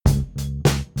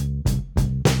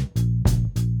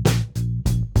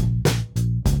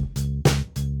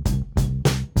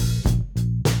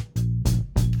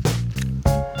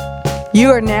You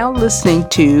are now listening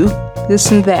to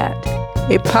This and That,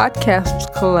 a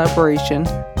podcast collaboration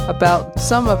about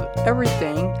some of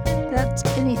everything that's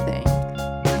anything,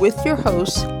 with your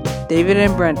hosts, David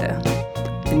and Brenda.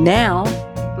 And now,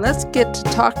 let's get to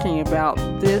talking about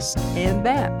this and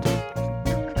that.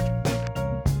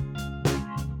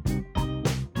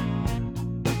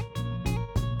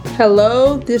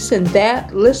 Hello, This and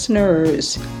That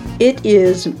listeners. It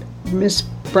is Miss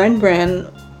Bren,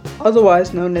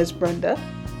 otherwise known as Brenda,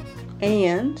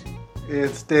 and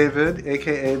it's David,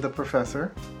 aka the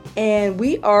Professor, and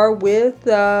we are with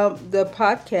the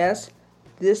podcast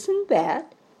This and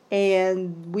That,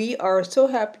 and we are so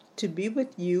happy to be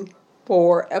with you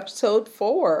for episode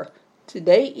 4.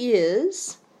 Today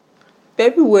is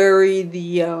February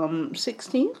the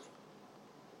 16th,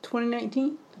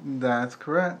 2019. That's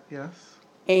correct, yes.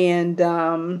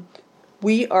 And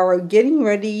we are getting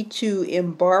ready to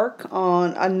embark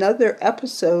on another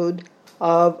episode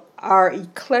of our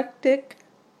eclectic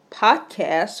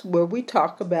podcast where we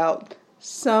talk about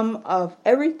some of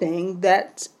everything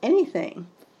that's anything.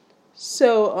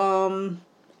 So,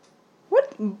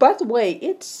 by the way,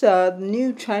 it's the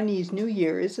new Chinese New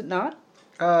Year, is it not?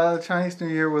 Chinese New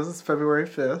Year was February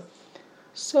 5th.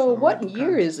 So what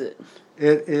year is it?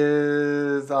 It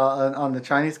is on the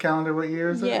Chinese calendar. What year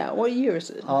is it? Yeah, what year is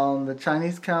it? On the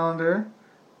Chinese calendar,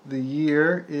 the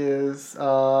year is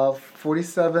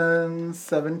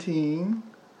 4717.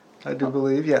 I do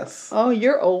believe, yes. Oh,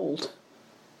 you're old.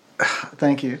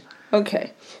 Thank you.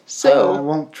 Okay, so I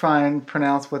won't try and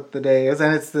pronounce what the day is,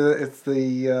 and it's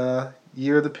the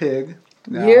year of the pig.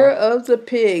 Now, Year of the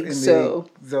Pig. In So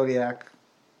the zodiac.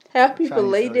 happy Chinese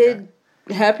belated,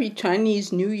 happy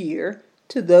Chinese New Year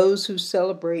to those who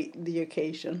celebrate the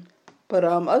occasion. But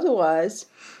otherwise,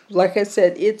 like I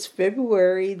said, it's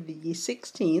February the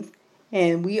 16th,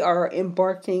 and we are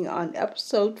embarking on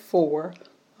episode 4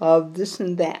 of This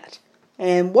and That.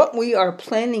 And what we are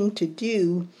planning to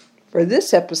do for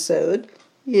this episode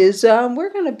is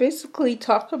we're going to basically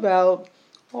talk about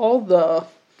all the,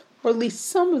 or at least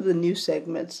some of the new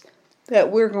segments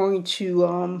that we're going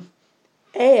to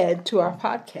add to our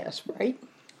podcast, right?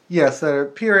 Yes,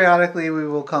 periodically we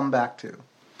will come back to.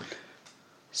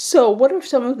 So, what are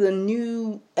some of the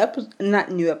new not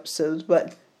new episodes,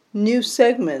 but new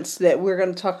segments that we're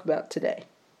going to talk about today?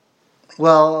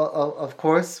 Well, of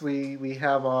course, we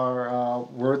have our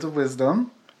Words of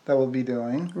Wisdom that we'll be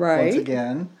doing once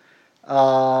again.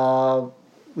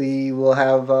 We will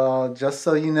have Just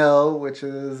So You Know, which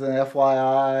is an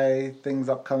FYI, things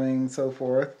upcoming, so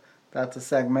forth. That's a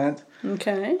segment.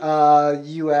 Okay.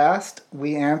 You asked,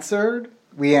 we answer,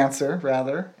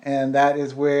 rather, and that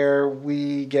is where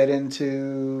we get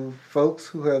into folks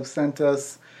who have sent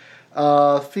us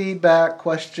feedback,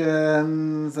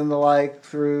 questions, and the like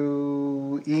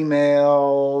through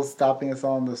emails, stopping us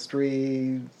on the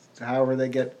street, however they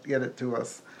get it to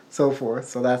us, so forth.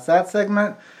 So that's that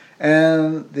segment.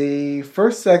 And the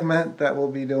first segment that we'll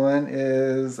be doing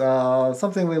is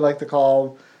something we like to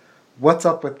call What's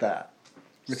Up With That?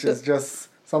 Which is just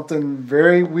something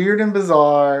very weird and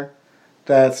bizarre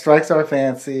that strikes our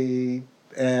fancy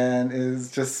and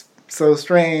is just so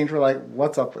strange. We're like,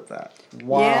 what's up with that?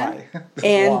 Why? Yeah. Why?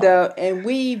 And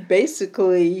we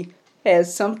basically had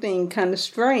something kind of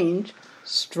strange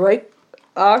strike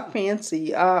our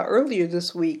fancy earlier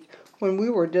this week when we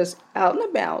were just out and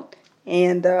about.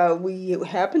 And we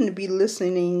happened to be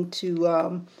listening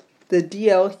to the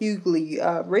D.L. Hughley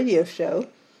radio show.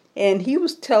 And he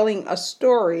was telling a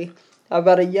story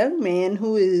about a young man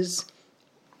who is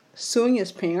suing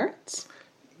his parents.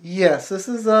 Yes, this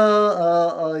is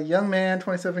a young man,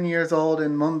 27 years old,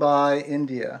 in Mumbai,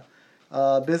 India.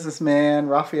 Businessman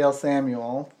Raphael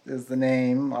Samuel is the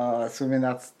name, assuming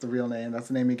that's the real name. That's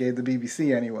the name he gave the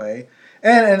BBC anyway.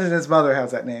 And his mother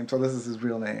has that name, so this is his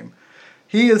real name.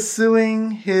 He is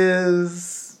suing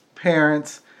his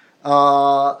parents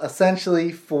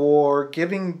essentially for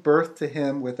giving birth to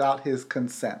him without his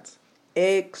consent.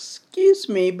 Excuse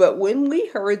me, but when we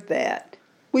heard that,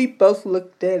 we both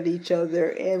looked at each other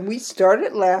and we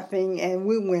started laughing and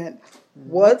we went,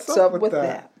 what's up with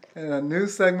that? And a new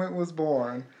segment was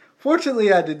born.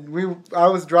 Fortunately, I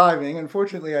was driving, and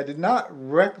fortunately, I did not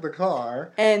wreck the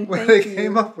car and when they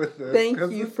came up with this. Thank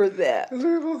you for that. Because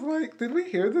we were both like, did we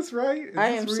hear this right? I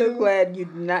am so glad you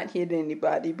did not hit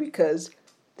anybody because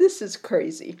this is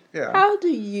crazy. Yeah. How do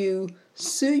you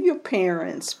sue your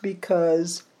parents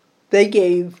because they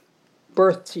gave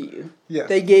birth to you. Yes.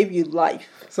 They gave you life.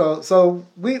 So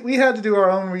we had to do our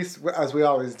own research, as we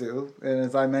always do. And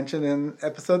as I mentioned in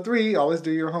episode 3, always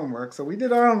do your homework. So we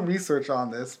did our own research on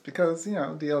this because,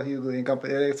 D.L. Hughley and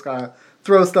company, they just kind of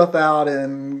throw stuff out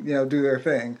and, do their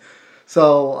thing.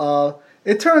 So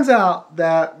it turns out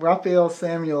that Raphael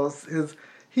Samuels,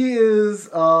 he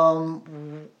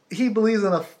believes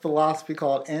in a philosophy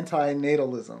called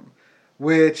antinatalism,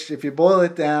 which, if you boil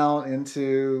it down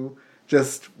into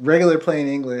just regular plain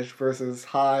English versus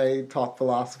high talk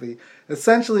philosophy,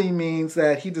 essentially means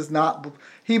that he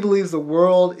believes the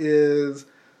world is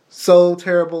so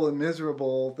terrible and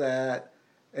miserable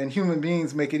and human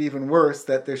beings make it even worse,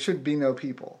 that there should be no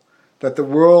people. That the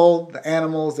world, the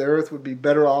animals, the earth would be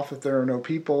better off if there are no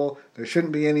people, there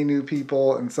shouldn't be any new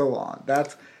people, and so on.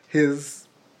 That's his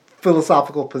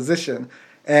philosophical position.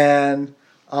 And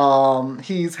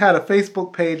he's had a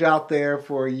Facebook page out there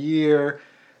for a year,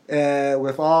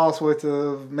 with all sorts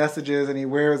of messages, and he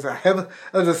wears a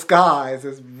disguise,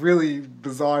 this really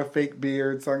bizarre fake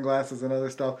beard, sunglasses, and other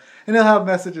stuff. And he'll have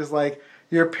messages like,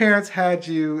 your parents had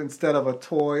you instead of a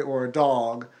toy or a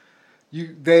dog.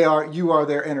 You are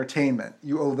their entertainment.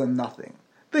 You owe them nothing.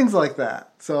 Things like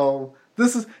that. So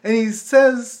and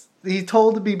he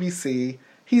told the BBC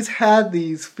he's had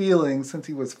these feelings since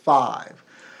he was 5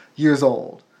 years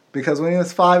old. Because when he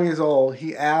was 5 years old,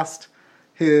 he asked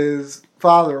his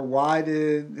father, why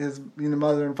did his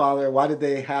mother and father, why did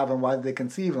they have him, why did they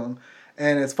conceive him?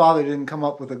 And his father didn't come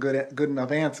up with a good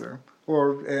enough answer,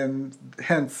 and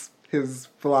hence his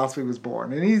philosophy was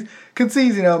born. And he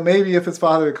concedes, maybe if his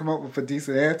father had come up with a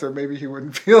decent answer, maybe he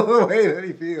wouldn't feel the way that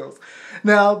he feels.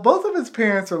 Now, both of his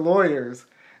parents are lawyers,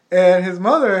 and his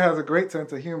mother has a great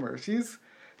sense of humor. She's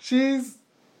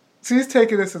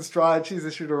taken this in stride. She's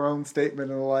issued her own statement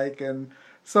and the like, and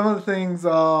some of the things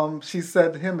she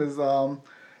said to him is, and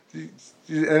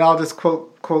I'll just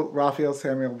quote Raphael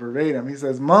Samuel verbatim. He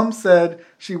says, Mom said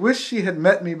she wished she had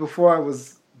met me before I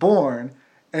was born,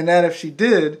 and that if she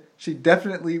did, she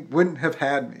definitely wouldn't have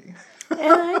had me. And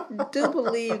I do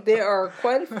believe there are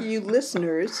quite a few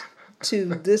listeners to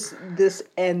this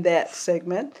and that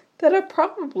segment that are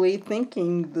probably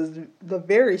thinking the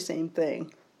very same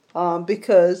thing.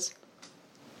 Because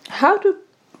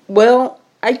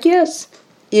I guess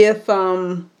if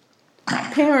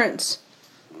parents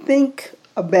think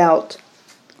about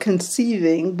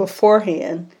conceiving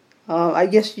beforehand, I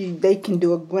guess they can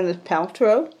do a Gwyneth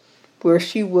Paltrow, where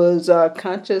she was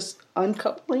conscious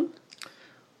uncoupling.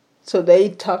 So they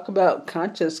talk about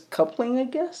conscious coupling, I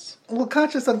guess. Well,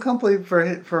 conscious uncoupling for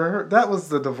her, that was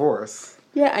the divorce.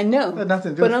 Yeah, I know. It had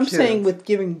nothing to do but with I'm kids. saying with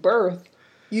giving birth,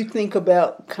 you think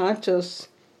about conscious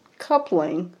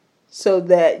coupling so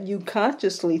that you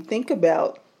consciously think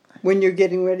about when you're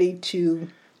getting ready to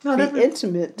be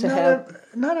intimate to have...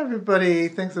 Not everybody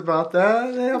thinks about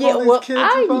that. They have all these kids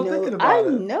without thinking about it.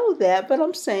 I know that, but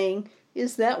I'm saying,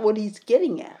 is that what he's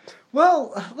getting at?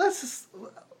 Well,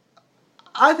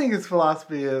 I think his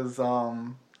philosophy is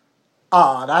odd.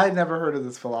 I had never heard of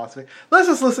this philosophy. Let's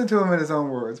just listen to him in his own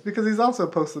words, because he's also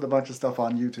posted a bunch of stuff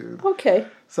on YouTube. Okay.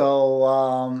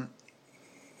 So,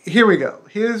 here we go.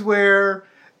 Here's where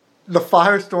the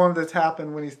firestorm that's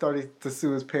happened when he started to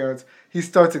sue his parents, he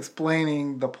starts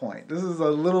explaining the point. This is a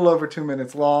little over 2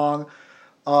 minutes long.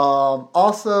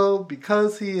 Also,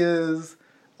 because he is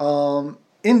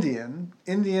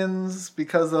Indians,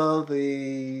 because of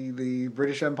the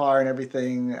British Empire and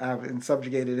everything, have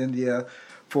subjugated India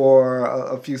for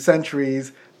a few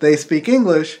centuries. They speak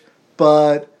English,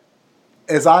 but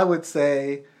as I would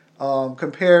say,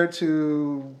 compared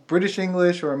to British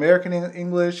English or American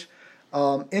English,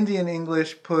 Indian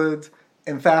English puts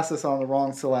emphasis on the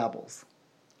wrong syllables.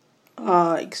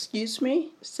 Excuse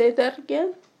me? Say that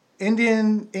again?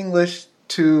 Indian English,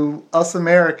 to us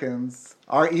Americans,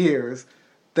 our ears,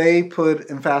 they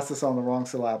put emphasis on the wrong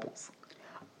syllables.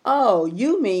 Oh,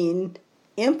 you mean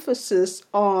emphasis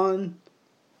on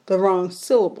the wrong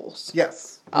syllables?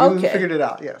 Yes. Okay. You figured it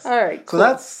out, yes. All right, cool.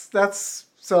 So that's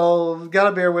so you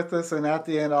gotta bear with us, and at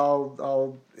the end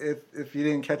I'll if you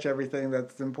didn't catch everything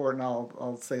that's important,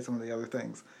 I'll say some of the other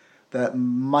things that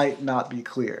might not be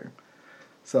clear.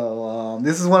 So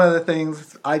this is one of the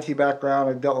things, IT background,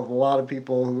 I've dealt with a lot of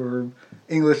people who were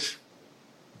English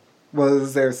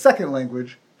was their second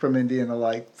language from India and the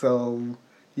like, so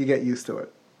you get used to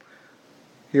it.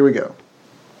 Here we go.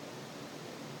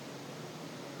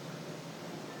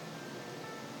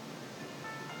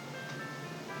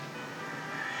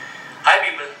 Hi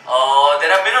people. There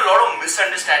have been a lot of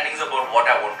misunderstandings about what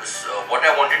I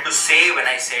wanted to say when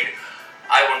I said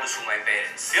I want to sue my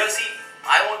parents. Seriously,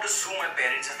 I want to sue my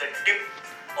parents as the tip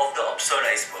of the absurd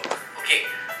iceberg. Okay,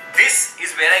 this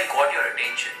is where I got your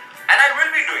attention, and I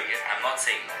will be doing it. I'm not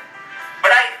saying no.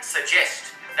 But I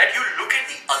suggest that you look at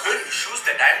the other issues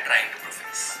that I'm trying to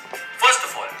profess. First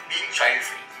of all, being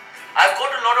child-free. I've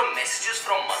got a lot of messages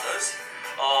from mothers.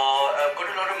 I've got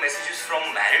a lot of messages from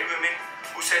married women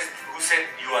who said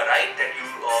you are right, that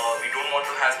we don't want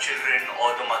to have children,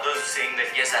 or the mothers saying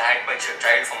that yes, I had my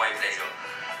child for my pleasure.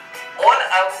 All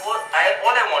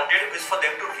I wanted is for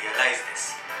them to realize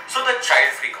this. So the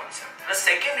child-free concept. The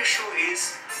second issue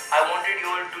is I wanted you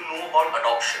all to know about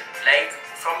adoption. Like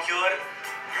from here,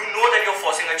 you know that you're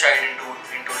forcing a child into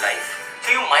life.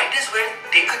 So you might as well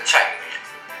take a child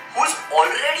who's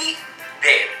already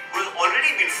there, who's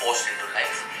already been forced into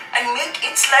life, and make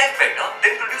its life better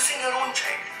than producing your own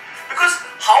child. Because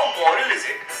how moral is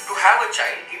it to have a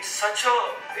child in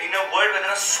a world where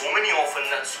there are so many orphans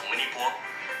and so many poor?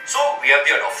 So we have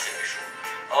the adoption issue.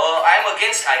 I am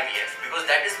against IVF because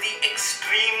that is the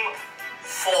extreme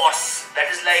force. That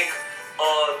is like,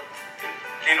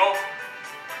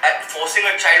 forcing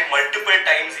a child multiple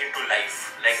times into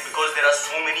life. Like, because there are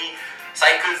so many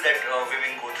cycles that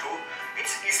women go through.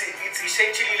 It's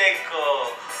essentially like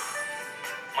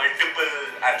multiple.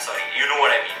 I'm sorry, you know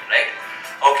what I mean, right?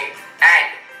 Okay, and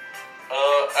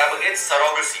I'm against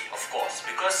surrogacy, of course,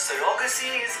 because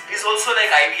surrogacy is also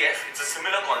like IVF. It's a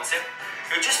similar concept.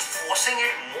 You're just forcing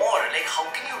it more. Like,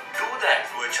 how can you do that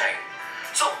to a child?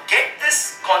 So get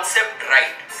this concept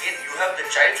right. Okay? You have the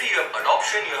child free, you have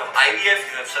adoption, you have IVF,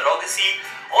 you have surrogacy.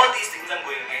 All these things I'm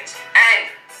going against.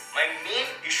 And my main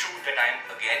issue that I'm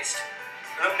against,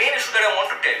 the main issue that I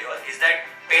want to tell you is that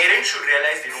parents should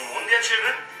realize they don't own their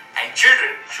children, and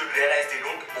children should realize they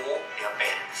don't owe their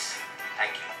parents.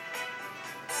 Thank you.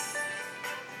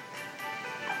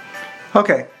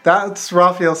 Okay, that's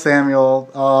Raphael Samuel.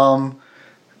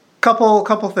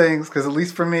 Couple things, because at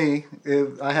least for me,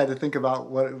 I had to think about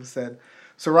what it was said.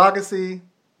 Surrogacy,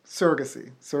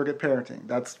 surrogate parenting.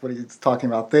 That's what he's talking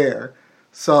about there.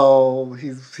 So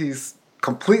he's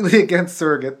completely against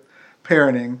surrogate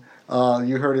parenting.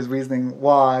 You heard his reasoning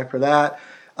why for that.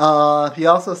 He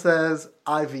also says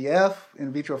IVF,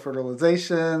 in vitro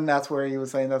fertilization. That's where he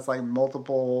was saying that's like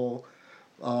multiple.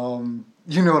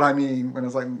 You know what I mean when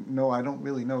it's like, no, I don't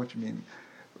really know what you mean,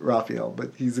 Raphael,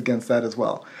 but he's against that as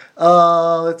well.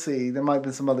 Let's see, there might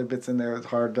be some other bits in there it's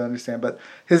hard to understand, but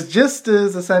his gist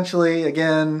is essentially,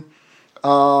 again,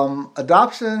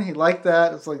 adoption. He liked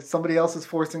that. It's like somebody else is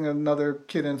forcing another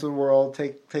kid into the world.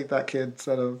 Take that kid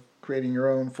instead of creating your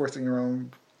own, forcing your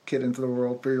own kid into the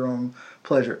world for your own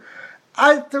pleasure.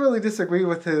 I thoroughly disagree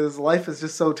with his life is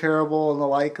just so terrible and the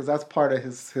like, because that's part of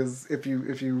his if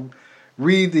you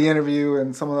read the interview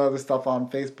and some of the other stuff on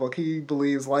Facebook, he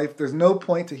believes life, there's no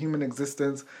point to human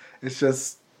existence. It's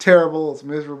just terrible, it's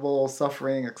miserable,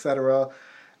 suffering, etc.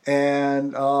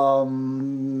 And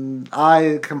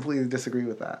I completely disagree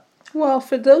with that. Well,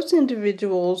 for those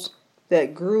individuals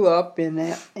that grew up in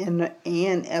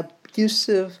an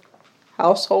abusive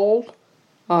household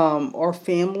or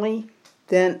family,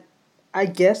 then I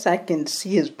guess I can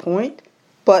see his point.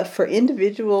 But for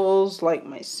individuals like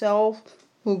myself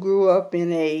who grew up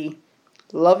in a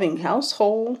loving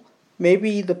household,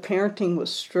 maybe the parenting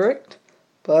was strict,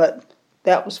 but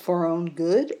that was for our own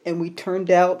good, and we turned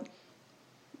out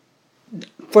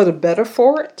for the better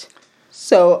for it.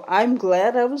 So I'm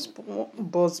glad I was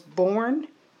born,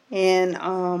 and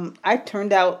I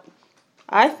turned out,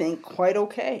 I think, quite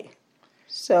okay.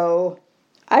 So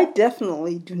I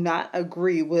definitely do not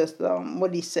agree with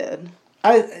what he said.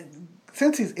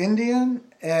 Since he's Indian,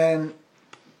 and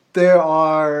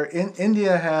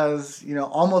India has,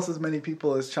 almost as many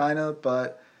people as China,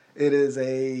 but it is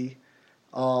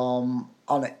on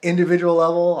an individual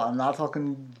level, I'm not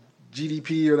talking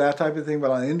GDP or that type of thing,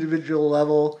 but on an individual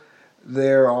level,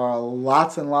 there are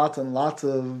lots and lots and lots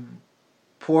of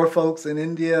poor folks in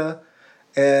India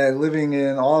and living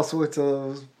in all sorts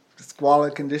of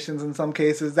squalid conditions in some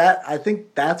cases. I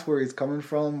think that's where he's coming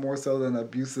from, more so than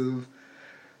abusive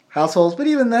households. But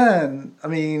even then, I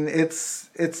mean, it's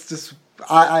just,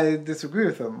 I disagree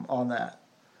with him on that.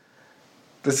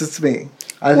 This is me.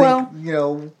 I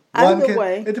think, either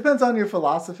way, it depends on your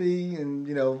philosophy and,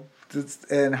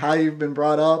 and how you've been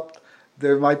brought up.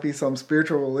 There might be some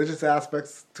spiritual, religious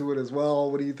aspects to it as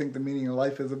well. What do you think the meaning of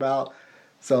life is about?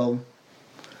 So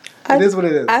it is what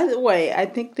it is. Either way, I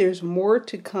think there's more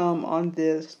to come on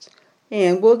this,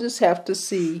 and we'll just have to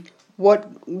see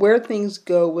where things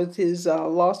go with his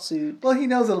lawsuit. Well, he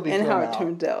knows it'll be and thrown how out. It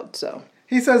turns out. So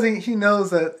he says he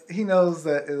knows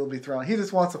that it'll be thrown. He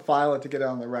just wants to file it to get it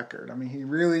on the record. I mean, he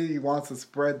really wants to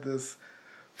spread this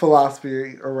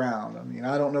philosophy around. I mean,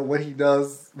 I don't know what he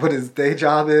does, what his day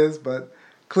job is, but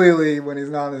clearly, when he's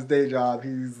not on his day job,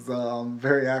 he's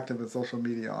very active in social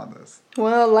media on this.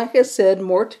 Well, like I said,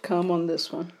 more to come on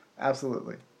this one.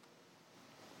 Absolutely.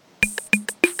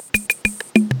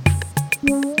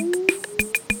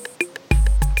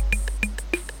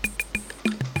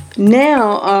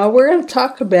 Now, we're going to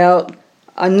talk about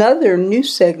another new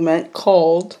segment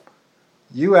called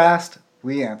You Asked,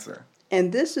 We Answer.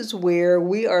 And this is where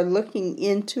we are looking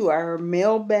into our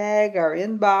mailbag, our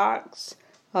inbox.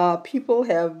 People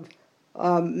have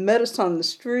met us on the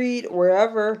street,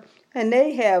 wherever, and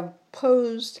they have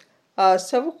posed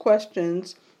several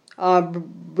questions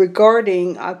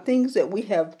regarding things that we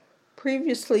have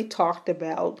previously talked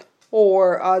about,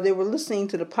 or they were listening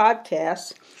to the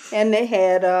podcast and they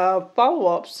had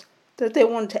follow-ups that they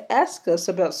wanted to ask us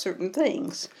about certain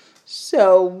things.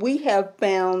 So we have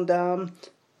found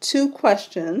 2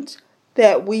 questions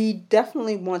that we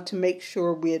definitely want to make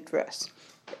sure we address.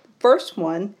 First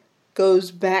one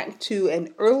goes back to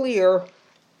an earlier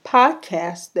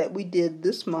podcast that we did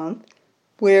this month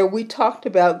where we talked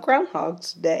about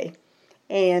Groundhog's Day.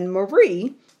 And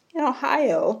Marie in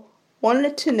Ohio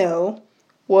wanted to know,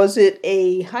 was it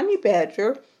a honey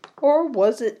badger or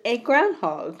was it a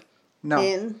groundhog? No.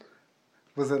 And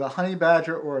was it a honey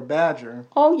badger or a badger?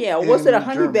 Oh, yeah. Was it a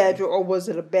honey Germany. badger or was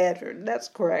it a badger? That's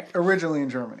correct. Originally in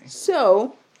Germany.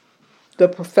 So, the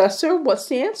professor, what's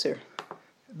the answer?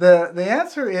 The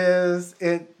answer is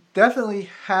it definitely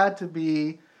had to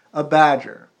be a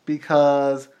badger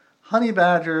because honey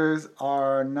badgers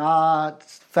are not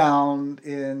found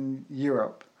in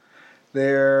Europe.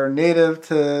 They're native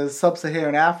to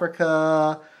sub-Saharan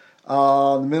Africa,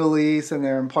 the Middle East, and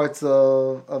they're in parts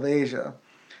of Asia.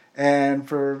 And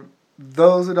for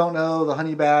those who don't know, the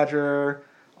honey badger,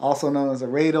 also known as a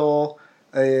radel,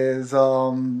 is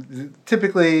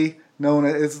typically known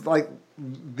as like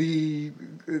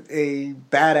a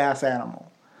badass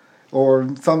animal,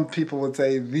 or some people would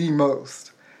say the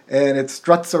most. And it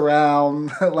struts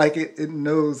around like it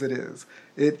knows it is.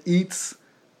 It eats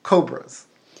cobras.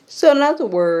 So, in other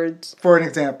words... For an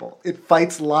example, it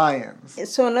fights lions.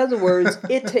 So, in other words,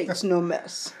 it takes no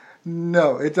mess.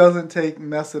 No, it doesn't take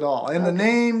mess at all. And the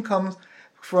name comes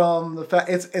from the fact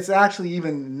it's actually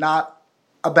even not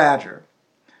a badger.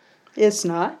 It's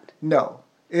not? No.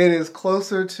 It is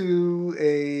closer to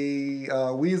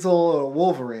a weasel or a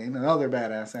wolverine, another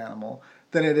badass animal,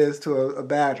 than it is to a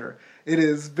badger. It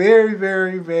is very,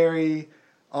 very, very...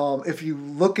 if you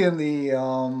look in the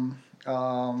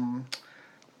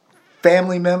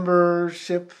family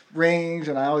membership range,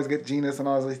 and I always get genus and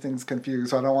all these things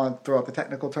confused, so I don't want to throw out the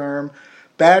technical term.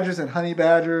 Badgers and honey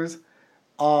badgers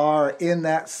are in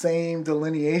that same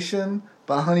delineation,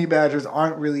 but honey badgers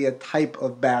aren't really a type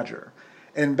of badger.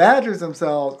 And badgers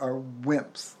themselves are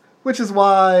wimps, which is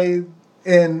why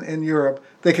in Europe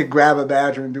they could grab a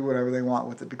badger and do whatever they want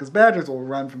with it, because badgers will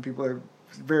run from people that are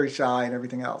very shy and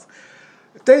everything else.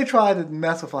 If they tried to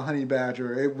mess with a honey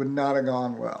badger, it would not have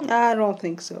gone well. I don't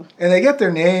think so. And they get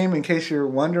their name, in case you're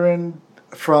wondering,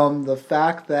 from the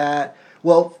fact that,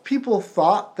 well, people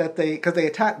thought that because they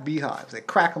attack beehives, they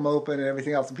crack them open and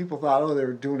everything else, and people thought, oh, they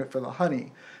were doing it for the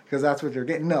honey, because that's what they're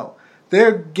getting. No,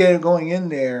 they're going in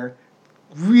there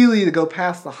really to go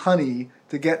past the honey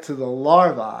to get to the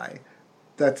larvae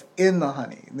that's in the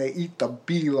honey. And they eat the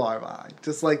bee larvae,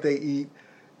 just like they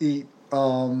eat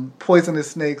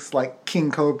poisonous snakes like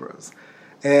king cobras.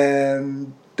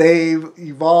 And they've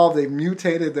evolved, they've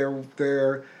mutated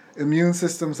their immune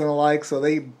systems and the like, so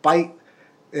they bite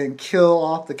and kill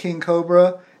off the king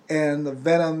cobra, and the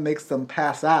venom makes them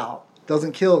pass out,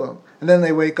 doesn't kill them. And then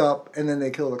they wake up, and then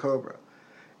they kill the cobra.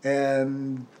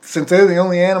 And since they're the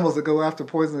only animals that go after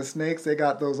poisonous snakes, they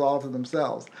got those all to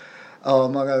themselves,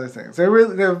 among other things. There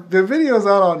are videos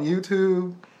out on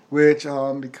YouTube, which,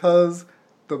 because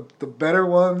the better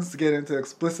ones get into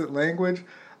explicit language,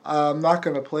 I'm not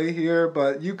going to play here,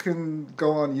 but you can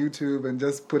go on YouTube and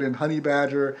just put in honey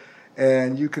badger,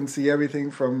 and you can see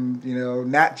everything from,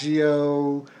 Nat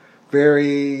Geo,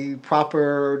 very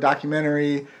proper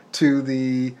documentary, to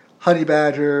the honey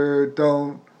badger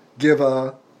don't give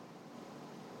a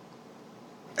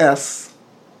S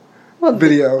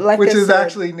video, like which I is said,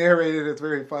 actually narrated. It's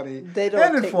very funny they don't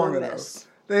and take informative. No mess.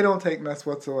 They don't take mess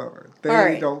whatsoever.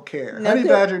 They don't care. Now Honey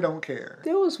badger don't care.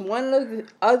 There was one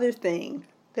other thing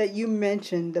that you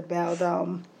mentioned about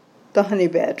the honey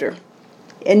badger,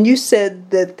 and you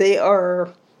said that they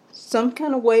are some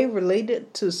kind of way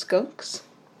related to skunks.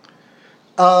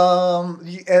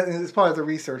 As part of the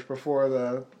research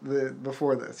before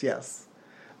before this, yes,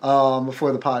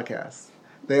 before the podcast,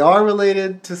 they are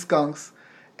related to skunks.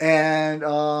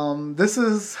 And this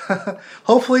is,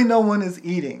 hopefully no one is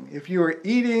eating. If you are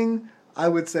eating I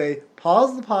would say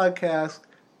pause the podcast,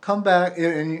 come back,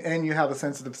 and you have a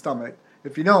sensitive stomach.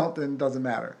 If you don't, then it doesn't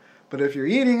matter. But if you're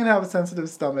eating and have a sensitive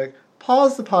stomach,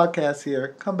 pause the podcast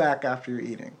here, come back after you're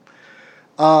eating.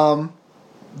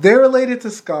 They're related to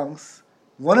skunks.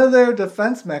 One of their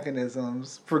defense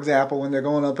mechanisms, for example, when they're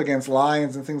going up against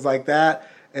lions and things like that,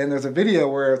 and there's a video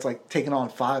where it's like taking on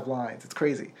 5 lions. It's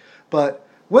crazy. But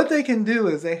what they can do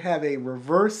is they have a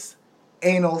reverse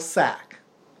anal sac.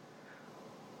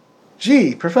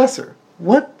 Gee, Professor,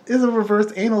 what is a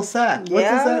reverse anal sac? What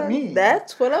does that mean?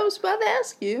 That's what I was about to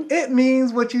ask you. It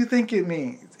means what you think it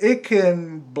means. It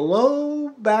can blow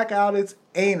back out its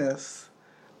anus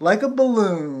like a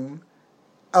balloon,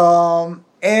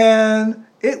 and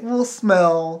it will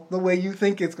smell the way you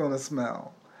think it's going to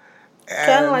smell.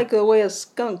 Kind of like the way a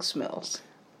skunk smells.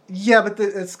 Yeah, but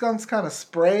the skunks kind of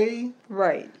spray.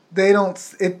 Right. They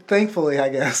don't. It thankfully, I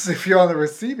guess, if you're on the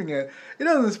receiving end, it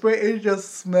doesn't spray. It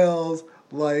just smells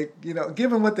like,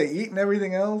 given what they eat and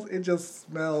everything else, it just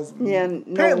smells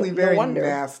apparently very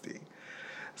nasty.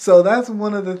 So that's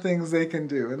one of the things they can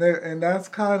do, and that's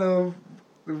kind of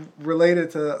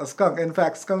related to a skunk. In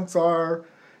fact, skunks are,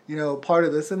 part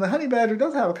of this, and the honey badger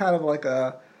does have a kind of like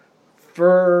a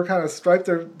fur kind of stripe.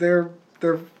 Their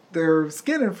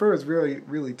skin and fur is really,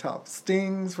 really tough.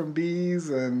 Stings from bees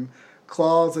and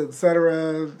claws,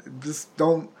 etc., just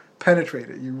don't penetrate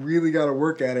it. You really got to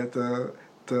work at it to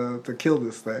kill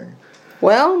this thing.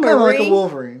 Well, Marie, kind of like a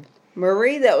Wolverine.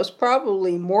 Marie, that was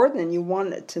probably more than you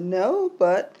wanted to know,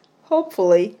 but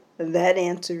hopefully that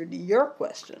answered your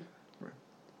question. Right.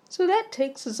 So that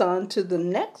takes us on to the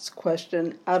next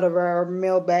question out of our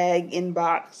mailbag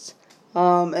inbox,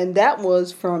 and that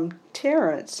was from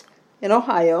Terrence in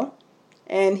Ohio,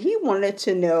 and he wanted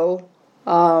to know,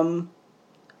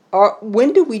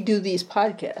 when do we do these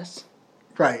podcasts?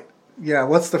 Right. Yeah,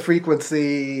 what's the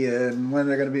frequency and when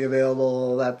they're going to be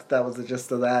available? That was the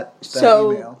gist of that email.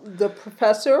 So, the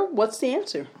professor, what's the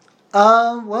answer?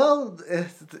 Well,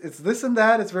 it's this and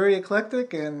that. It's very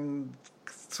eclectic, and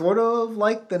sort of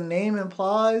like the name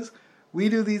implies, we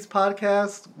do these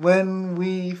podcasts when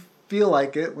we feel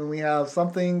like it, when we have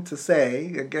something to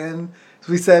say. Again, as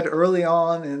we said early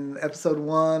on in episode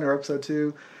 1 or episode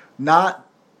 2, not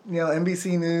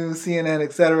NBC News, CNN,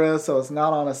 etc., so it's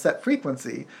not on a set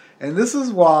frequency. And this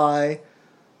is why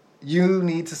you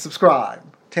need to subscribe.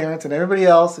 Terrence and everybody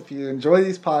else, if you enjoy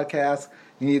these podcasts,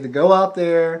 you need to go out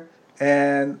there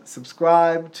and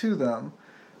subscribe to them.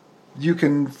 You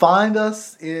can find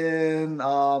us in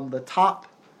the top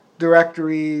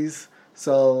directories,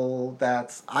 so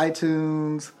that's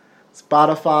iTunes,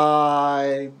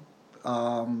 Spotify,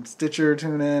 Stitcher,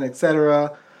 TuneIn,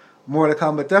 etc. More to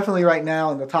come, but definitely right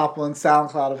now in the top one,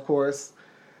 SoundCloud, of course.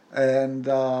 And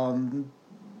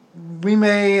we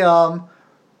may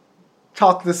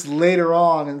talk this later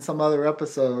on in some other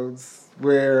episodes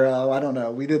where I don't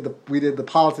know. We did the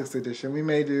politics edition. We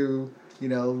may do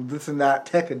this and that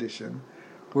tech edition,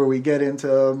 where we get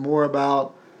into more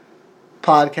about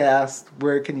podcasts.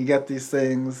 Where can you get these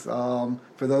things? For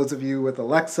those of you with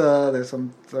Alexa, there's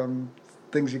some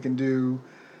things you can do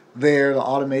there to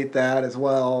automate that as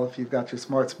well. If you've got your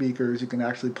smart speakers, you can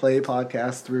actually play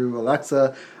podcasts through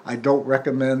Alexa. I don't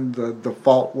recommend the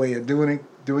default way of doing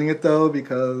it though,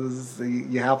 because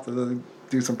you have to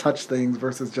do some touch things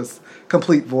versus just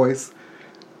complete voice.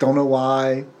 Don't know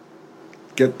why.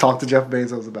 Talk to Jeff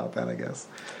Bezos about that, I guess.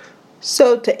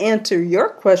 So to answer your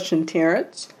question,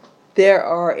 Terrence, there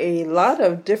are a lot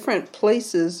of different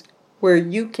places where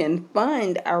you can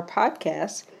find our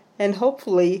podcasts, and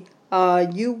hopefully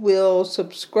you will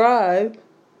subscribe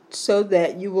so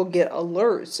that you will get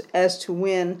alerts as to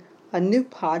when a new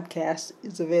podcast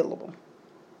is available.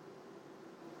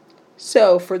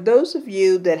 So for those of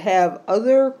you that have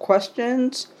other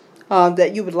questions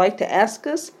that you would like to ask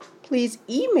us, please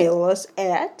email us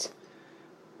at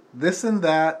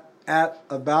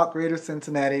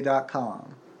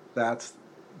thisandthat@aboutgreatercincinnati.com. That's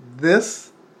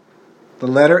this, the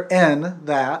letter N,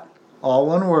 that, all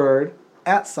one word,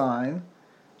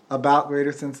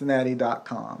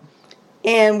 @aboutgreatercincinnati.com.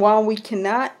 And while we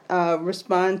cannot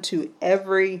respond to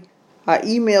every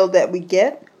email that we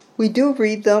get, we do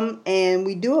read them, and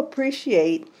we do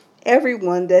appreciate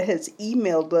everyone that has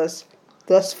emailed us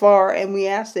thus far, and we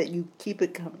ask that you keep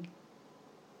it coming.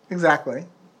 Exactly.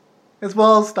 As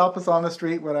well as stop us on the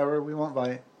street, whatever, we won't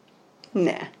bite.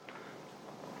 Nah.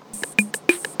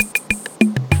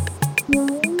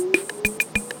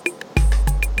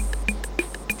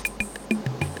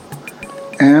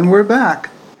 And we're back.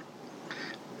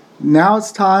 Now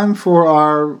it's time for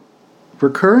our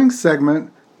recurring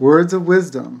segment, Words of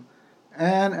Wisdom.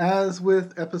 And as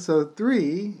with episode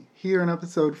 3, here in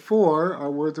episode 4,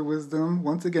 our words of wisdom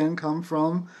once again come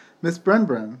from Miss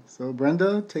Bren. So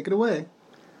Brenda, take it away.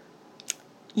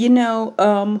 You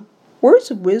know,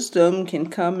 words of wisdom can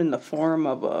come in the form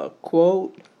of a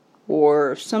quote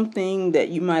or something that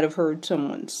you might have heard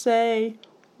someone say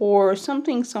or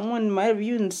something someone might have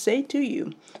even said to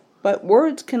you. But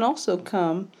words of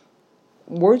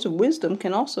wisdom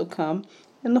can also come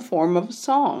in the form of a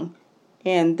song.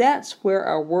 And that's where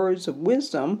our words of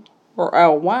wisdom, or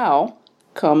our wow,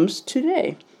 comes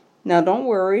today. Now, don't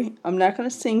worry, I'm not going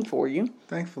to sing for you.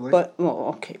 Thankfully. But,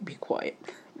 well, okay, be quiet.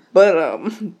 But,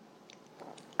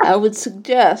 I would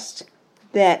suggest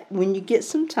that when you get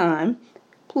some time,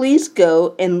 please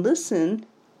go and listen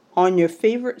on your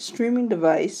favorite streaming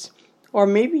device, or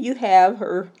maybe you have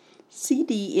her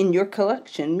CD in your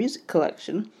collection, music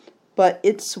collection, but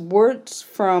it's words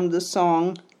from the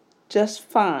song Just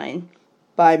Fine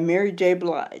by Mary J.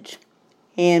 Blige.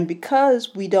 And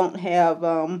because we don't have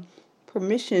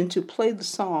permission to play the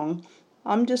song,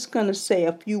 I'm just going to say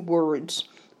a few words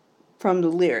from the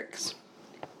lyrics.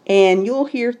 And you'll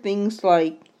hear things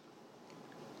like,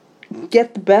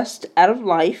 get the best out of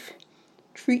life,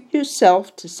 treat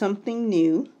yourself to something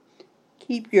new,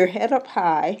 keep your head up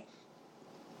high,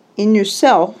 in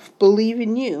yourself, believe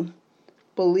in you,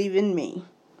 believe in me.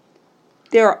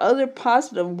 There are other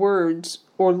positive words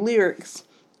or lyrics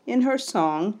in her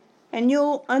song, and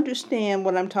you'll understand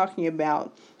what I'm talking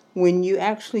about when you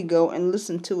actually go and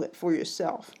listen to it for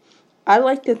yourself. I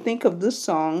like to think of this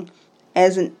song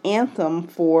as an anthem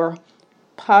for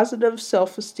positive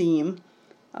self-esteem,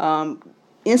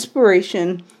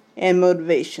 inspiration, and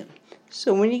motivation.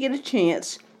 So when you get a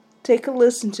chance, take a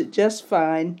listen to Just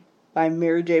Fine by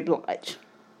Mary J. Blige.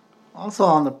 Also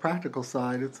on the practical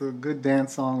side, it's a good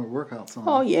dance song or workout song.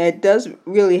 Oh yeah, it does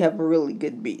really have a really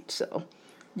good beat, so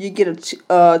you get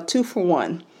a 2 for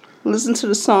 1. Listen to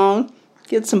the song,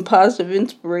 get some positive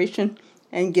inspiration,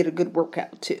 and get a good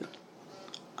workout too.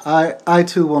 I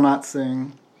too will not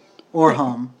sing or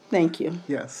hum. Thank you.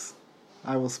 Yes,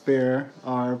 I will spare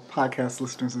our podcast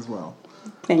listeners as well.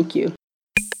 Thank you.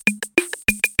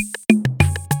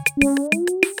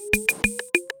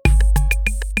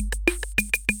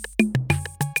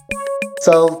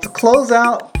 So to close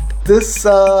out this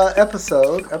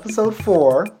episode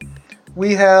 4,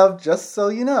 we have Just So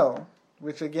You Know,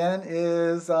 which again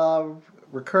is a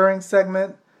recurring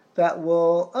segment that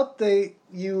will update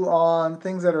you on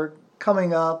things that are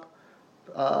coming up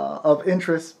of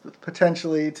interest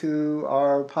potentially to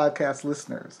our podcast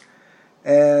listeners.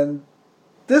 And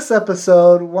this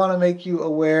episode, want to make you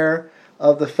aware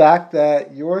of the fact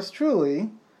that yours truly,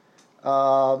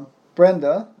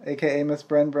 Brenda, aka Miss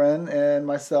Bren, and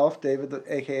myself, David,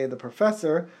 aka the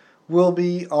Professor, will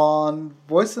be on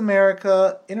Voice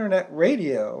America Internet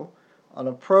Radio on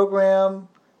a program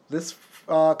this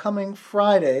coming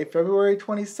Friday, February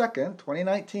 22nd,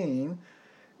 2019.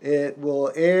 It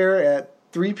will air at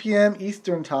 3 p.m.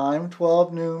 Eastern Time,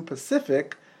 12 noon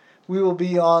Pacific. We will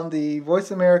be on the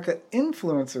Voice America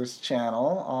Influencers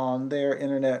channel on their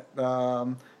internet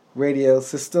radio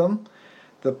system.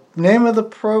 The name of the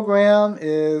program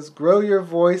is Grow Your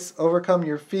Voice, Overcome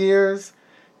Your Fears.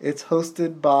 It's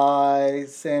hosted by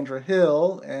Sandra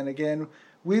Hill. And again,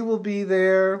 we will be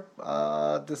there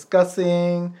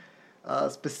discussing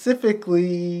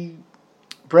specifically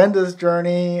Brenda's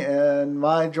journey and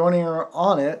my joining her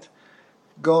on it,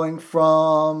 going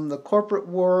from the corporate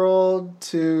world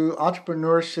to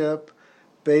entrepreneurship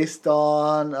based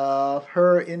on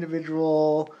her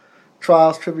individual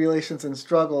trials, tribulations, and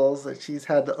struggles that she's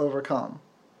had to overcome.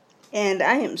 And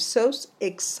I am so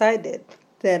excited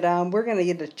that we're going to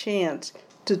get a chance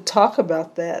to talk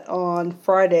about that on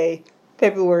Friday,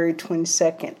 February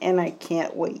 22nd, and I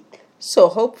can't wait. So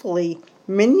hopefully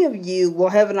many of you will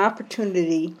have an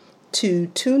opportunity to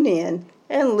tune in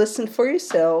and listen for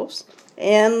yourselves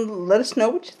and let us know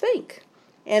what you think.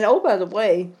 And oh, by the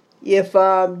way, if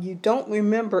you don't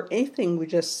remember anything we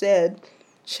just said,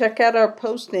 check out our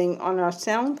posting on our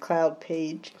SoundCloud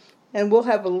page, and we'll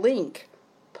have a link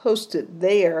posted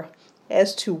there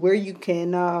as to where you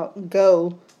can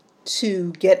go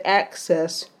to get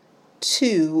access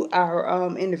to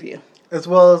our interview. As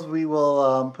well as we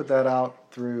will put that out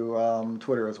through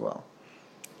Twitter as well.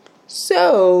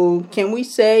 So, can we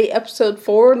say episode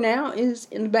 4 now is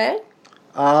in the bag?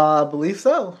 I believe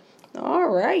so. All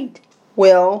right.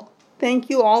 Well, thank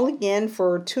you all again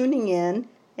for tuning in.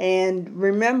 And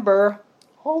remember,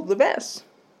 all the best.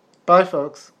 Bye,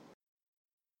 folks.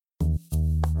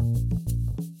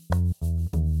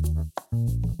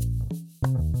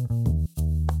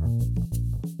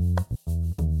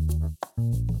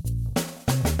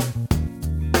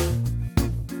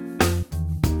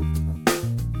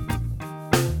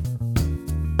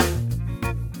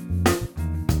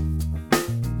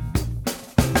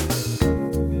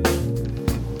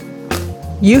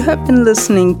 You have been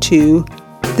listening to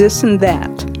This and That,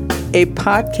 a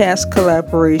podcast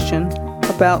collaboration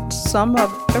about some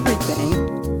of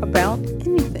everything about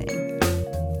anything.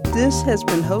 This has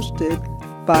been hosted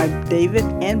by David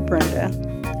and Brenda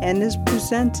and is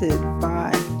presented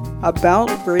by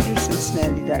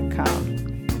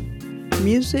AboutGreaterCincinnati.com.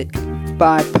 Music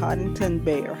by Poddington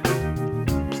Bear.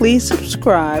 Please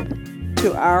subscribe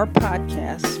to our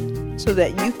podcast so that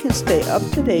you can stay up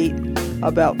to date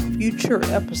about future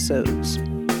episodes.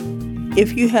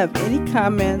 If you have any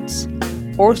comments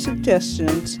or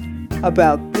suggestions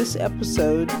about this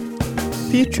episode,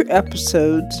 future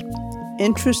episodes,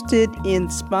 interested in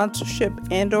sponsorship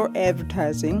and or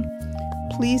advertising,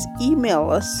 please email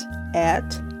us at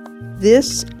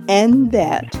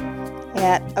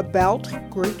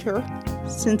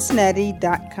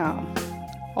thisandthat@aboutgreatercincinnati.com.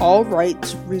 All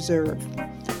rights reserved.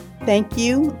 Thank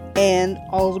you and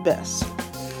all the best.